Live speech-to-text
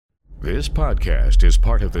This podcast is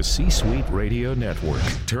part of the C-Suite Radio Network,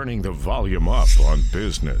 turning the volume up on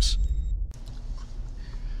business.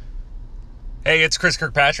 Hey, it's Chris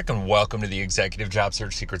Kirkpatrick, and welcome to the Executive Job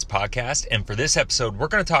Search Secrets Podcast. And for this episode, we're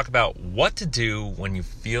going to talk about what to do when you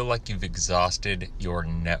feel like you've exhausted your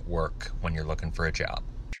network when you're looking for a job.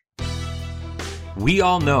 We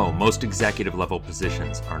all know most executive level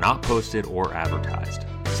positions are not posted or advertised.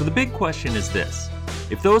 So the big question is this: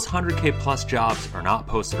 if those 100K plus jobs are not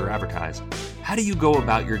posted or advertised, how do you go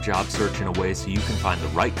about your job search in a way so you can find the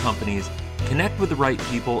right companies, connect with the right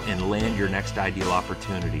people, and land your next ideal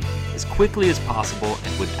opportunity as quickly as possible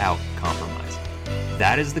and without compromise?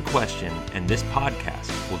 That is the question, and this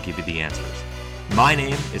podcast will give you the answers. My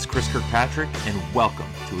name is Chris Kirkpatrick, and welcome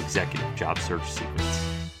to Executive Job Search Secrets.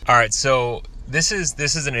 All right, so this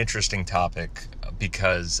is an interesting topic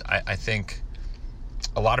because I think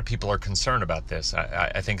a lot of people are concerned about this.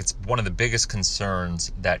 I think it's one of the biggest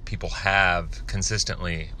concerns that people have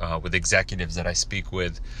consistently with executives that I speak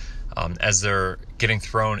with as they're getting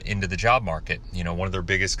thrown into the job market. You know, one of their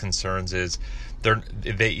biggest concerns is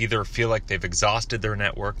they either feel like they've exhausted their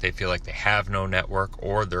network, they feel like they have no network,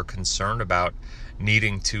 or they're concerned about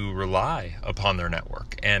needing to rely upon their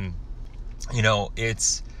network. And, you know,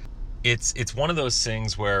 it's one of those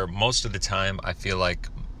things where most of the time I feel like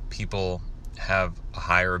people have a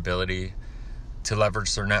higher ability to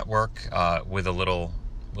leverage their network with a little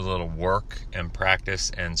work and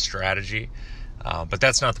practice and strategy. But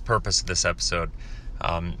that's not the purpose of this episode.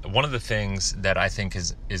 One of the things that I think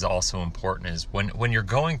is also important is when you're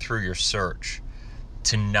going through your search,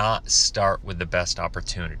 to not start with the best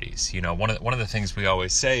opportunities. You know, one of the things we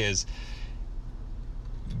always say is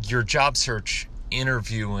your job search,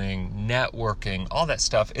 interviewing, networking, all that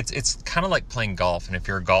stuff, it's kind of like playing golf. And if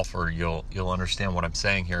you're a golfer, you'll understand what I'm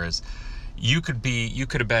saying here is you could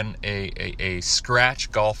have been a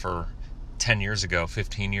scratch golfer 10 years ago,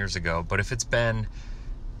 15 years ago, but if it's been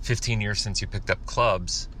 15 years since you picked up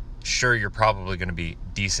clubs, sure, you're probably going to be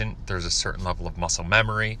decent. There's a certain level of muscle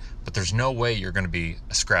memory, but there's no way you're going to be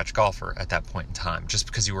a scratch golfer at that point in time, just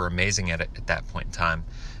because you were amazing at it at that point in time.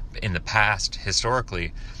 In the past,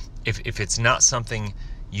 historically, if it's not something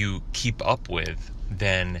you keep up with,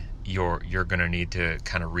 then you're going to need to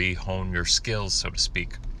kind of re-hone your skills, so to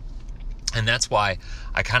speak. And that's why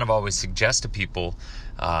I kind of always suggest to people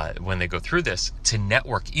when they go through this to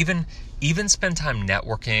network, even spend time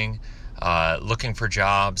networking, looking for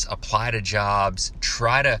jobs, apply to jobs,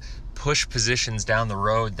 try to push positions down the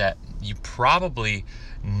road that you probably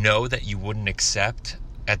know that you wouldn't accept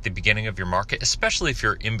at the beginning of your market, especially if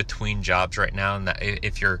you're in between jobs right now, and that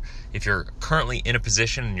if you're currently in a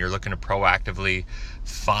position and you're looking to proactively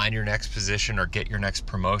find your next position or get your next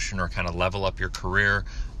promotion or kind of level up your career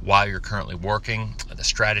while you're currently working, the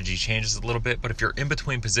strategy changes a little bit. But if you're in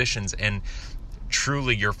between positions and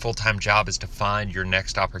truly your full-time job is to find your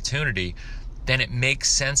next opportunity, then it makes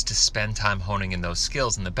sense to spend time honing in those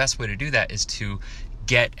skills. And the best way to do that is to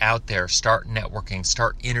get out there, start networking,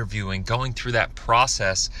 start interviewing, going through that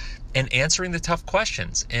process and answering the tough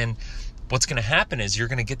questions. And what's going to happen is you're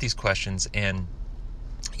going to get these questions, and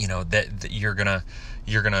you know that you're going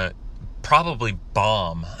to probably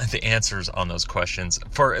bomb the answers on those questions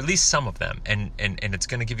for at least some of them, and it's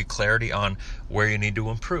going to give you clarity on where you need to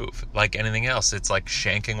improve. Like anything else, it's like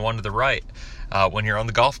shanking one to the right. When you're on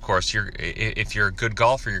the golf course, if you're a good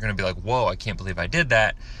golfer, you're going to be like, whoa, I can't believe I did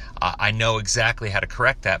that. I know exactly how to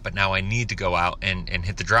correct that, but now I need to go out and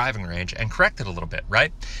hit the driving range and correct it a little bit,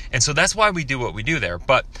 right? And so that's why we do what we do there.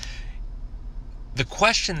 But the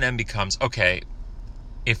question then becomes, okay,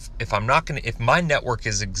 if my network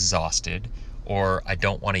is exhausted, or I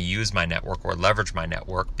don't want to use my network or leverage my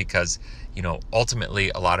network, because, you know,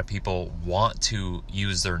 ultimately a lot of people want to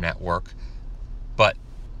use their network, but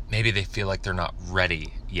maybe they feel like they're not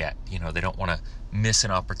ready yet. You know, they don't want to miss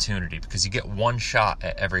an opportunity, because you get one shot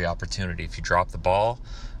at every opportunity. If you drop the ball,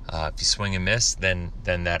 if you swing and miss, then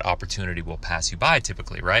that opportunity will pass you by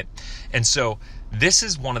typically, right? And so this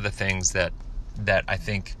is one of the things that I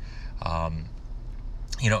think,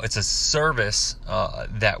 you know, it's a service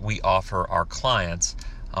that we offer our clients,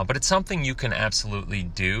 but it's something you can absolutely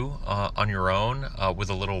do on your own with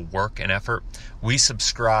a little work and effort. We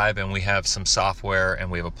subscribe, and we have some software, and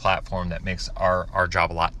we have a platform that makes our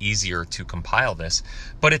job a lot easier to compile this.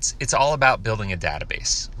 But it's all about building a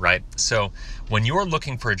database, right? So when you're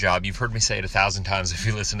looking for a job, you've heard me say it 1,000 times if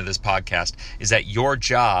you listen to this podcast, is that your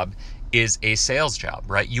job is a sales job,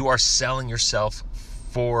 right? You are selling yourself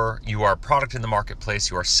you are a product in the marketplace.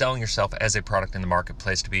 You are selling yourself as a product in the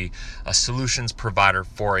marketplace to be a solutions provider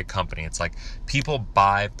for a company. It's like people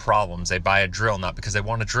buy problems. They buy a drill not because they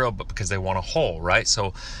want a drill, but because they want a hole, right?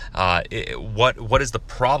 So what is the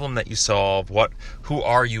problem that you solve? Who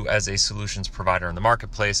are you as a solutions provider in the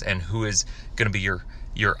marketplace, and who is going to be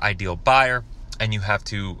your ideal buyer? And you have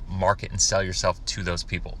to market and sell yourself to those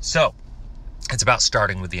people. So it's about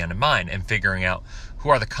starting with the end in mind and figuring out who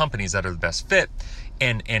are the companies that are the best fit,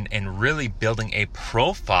 and really building a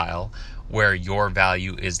profile where your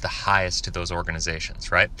value is the highest to those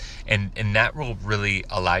organizations, right? And that will really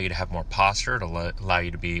allow you to have more posture. It'll allow you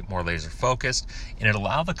to be more laser focused, and it'll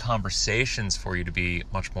allow the conversations for you to be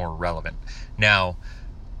much more relevant. Now,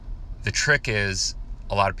 the trick is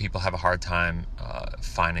a lot of people have a hard time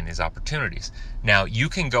finding these opportunities. Now, you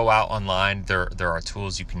can go out online. There are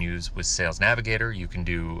tools you can use with Sales Navigator. You can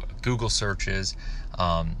do Google searches,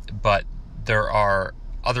 but there are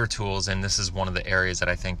other tools, and this is one of the areas that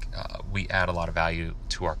I think we add a lot of value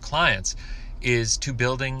to our clients, is to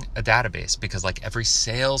building a database. Because like every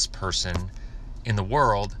salesperson in the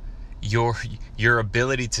world, your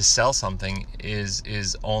ability to sell something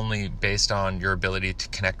is only based on your ability to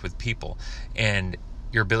connect with people. And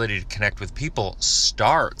your ability to connect with people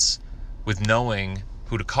starts with knowing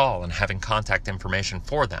who to call and having contact information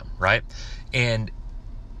for them, right? And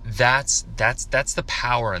that's the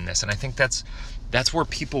power in this. And I think that's where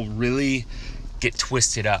people really get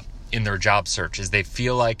twisted up in their job search, is they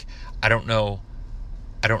feel like, I don't know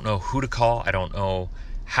who to call. I don't know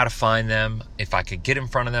how to find them. If I could get in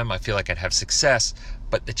front of them, I feel like I'd have success.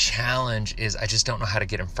 But the challenge is I just don't know how to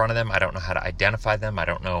get in front of them. I don't know how to identify them. I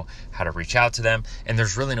don't know how to reach out to them. And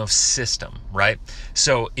there's really no system, right?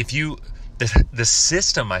 So the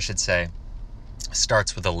system, I should say,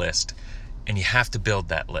 starts with a list, and you have to build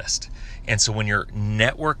that list. And so when your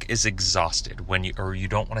network is exhausted, or you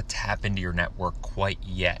don't want to tap into your network quite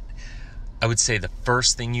yet, I would say the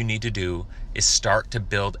first thing you need to do is start to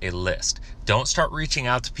build a list. Don't start reaching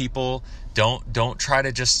out to people. Don't try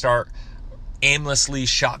to just start aimlessly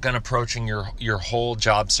shotgun approaching your whole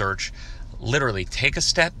job search. Literally take a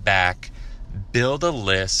step back, build a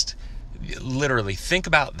list. Literally think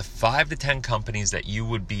about the 5 to 10 companies that you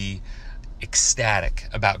would be ecstatic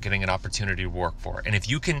about getting an opportunity to work for. And if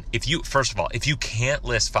you can't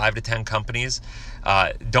list 5 to 10 companies,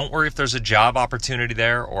 don't worry if there's a job opportunity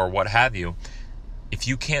there or what have you. If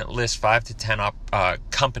you can't list 5 to 10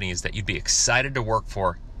 companies that you'd be excited to work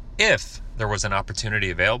for if there was an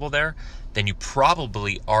opportunity available there, then you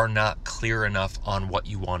probably are not clear enough on what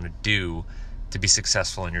you want to do to be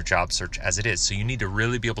successful in your job search as it is. So you need to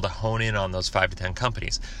really be able to hone in on those 5 to 10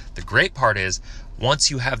 companies. The great part is, once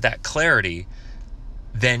you have that clarity,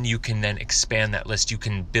 then you can then expand that list. You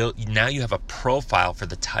can build, now you have a profile for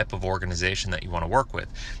the type of organization that you want to work with.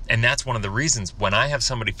 And that's one of the reasons when I have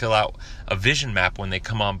somebody fill out a vision map when they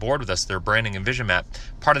come on board with us, their branding and vision map,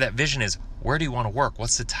 part of that vision is, where do you want to work?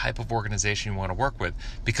 What's the type of organization you want to work with?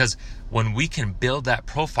 Because when we can build that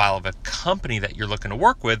profile of a company that you're looking to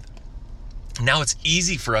work with, now it's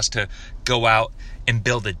easy for us to go out and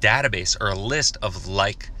build a database or a list of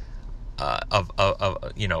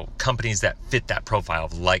companies that fit that profile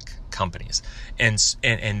of like companies. And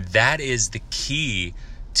that is the key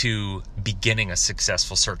to beginning a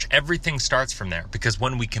successful search. Everything starts from there, because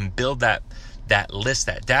when we can build that list,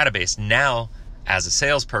 that database, now as a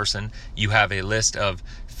salesperson, you have a list of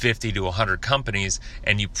 50 to 100 companies,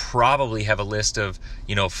 and you probably have a list of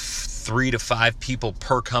 3 to 5 people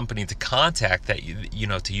per company to contact that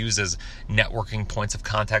to use as networking points of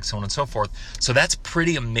contact, so on and so forth. So that's a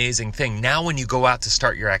pretty amazing thing. Now when you go out to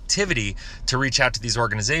start your activity to reach out to these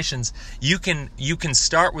organizations, you can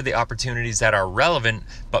start with the opportunities that are relevant,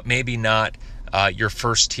 but maybe not your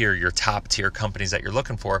first tier, your top tier companies that you're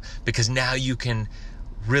looking for, because now you can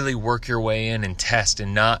really work your way in and test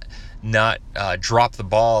and not drop the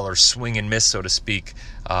ball or swing and miss, so to speak,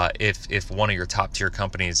 if one of your top tier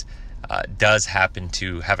companies does happen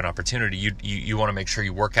to have an opportunity. You want to make sure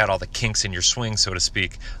you work out all the kinks in your swing, so to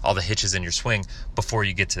speak, all the hitches in your swing before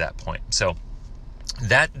you get to that point. So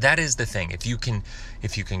that is the thing. If you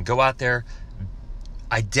can go out there,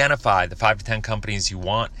 identify the 5 to 10 companies you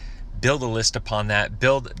want, build a list upon that,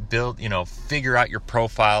 figure out your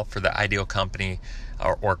profile for the ideal company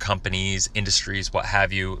or companies, industries, what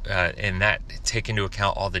have you, and that take into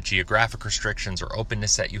account all the geographic restrictions or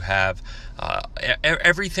openness that you have,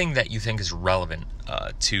 everything that you think is relevant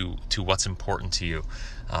to what's important to you.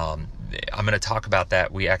 I'm going to talk about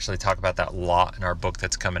that. We actually talk about that a lot in our book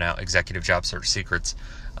that's coming out, Executive Job Search Secrets,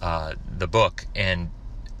 the book, and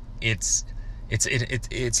it's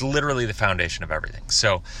literally the foundation of everything.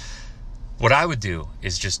 So What I would do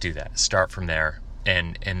is just do that. Start from there.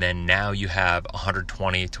 And then now you have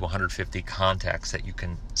 120 to 150 contacts that you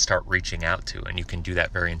can start reaching out to, and you can do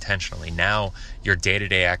that very intentionally. Now your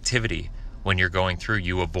day-to-day activity, when you're going through,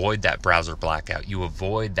 you avoid that browser blackout, you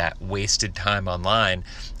avoid that wasted time online,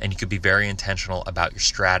 and you could be very intentional about your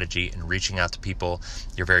strategy and reaching out to people.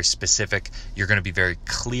 You're very specific. You're going to be very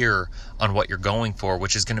clear on what you're going for,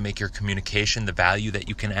 which is going to make your communication, the value that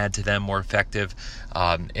you can add to them, more effective,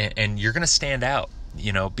 and you're going to stand out.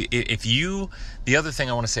 You know, the other thing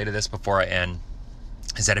I want to say to this before I end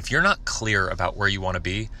is that if you're not clear about where you want to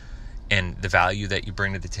be and the value that you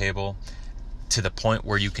bring to the table, to the point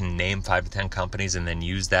where you can name 5 to 10 companies and then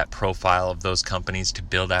use that profile of those companies to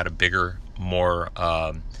build out a bigger, more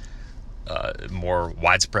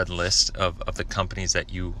widespread list of the companies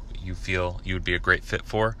that you feel you would be a great fit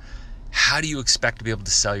for, how do you expect to be able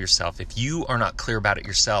to sell yourself? If you are not clear about it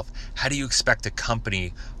yourself, how do you expect a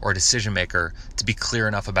company or a decision maker to be clear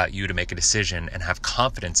enough about you to make a decision and have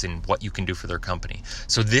confidence in what you can do for their company?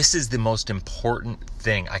 So this is the most important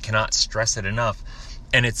thing. I cannot stress it enough.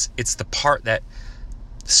 And it's the part that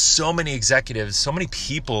so many executives, so many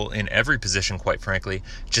people in every position, quite frankly,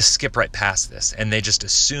 just skip right past this, and they just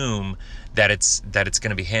assume that it's going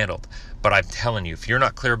to be handled. But I'm telling you, if you're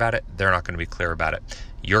not clear about it, they're not going to be clear about it.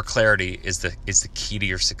 Your clarity is the key to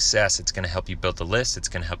your success. It's going to help you build the list. It's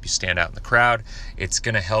going to help you stand out in the crowd. It's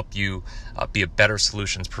going to help you be a better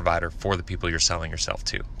solutions provider for the people you're selling yourself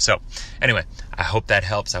to. So anyway, I hope that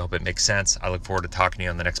helps. I hope it makes sense. I look forward to talking to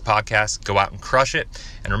you on the next podcast. Go out and crush it.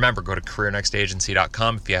 And remember, go to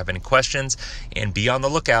careernextagency.com if you have any questions, and be on the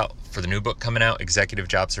lookout for the new book coming out, Executive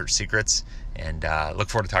Job Search Secrets. And look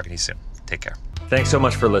forward to talking to you soon. Take care. Thanks so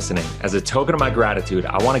much for listening. As a token of my gratitude,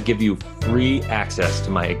 I want to give you free access to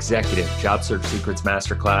my Executive Job Search Secrets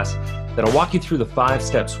Masterclass that'll walk you through the 5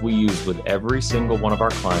 steps we use with every single one of our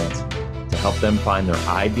clients to help them find their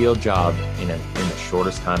ideal job in the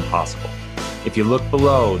shortest time possible. If you look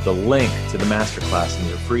below, the link to the masterclass and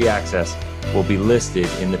your free access will be listed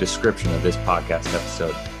in the description of this podcast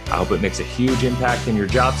episode. I hope it makes a huge impact in your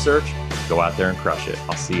job search. Go out there and crush it.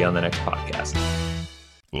 I'll see you on the next podcast.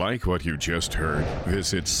 Like what you just heard,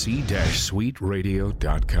 visit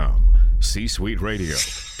c-suiteradio.com. C-Suite Radio,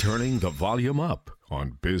 turning the volume up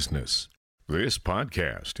on business. This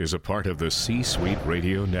podcast is a part of the C-Suite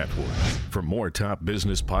Radio Network. For more top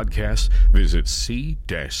business podcasts, visit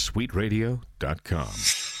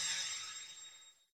c-suiteradio.com.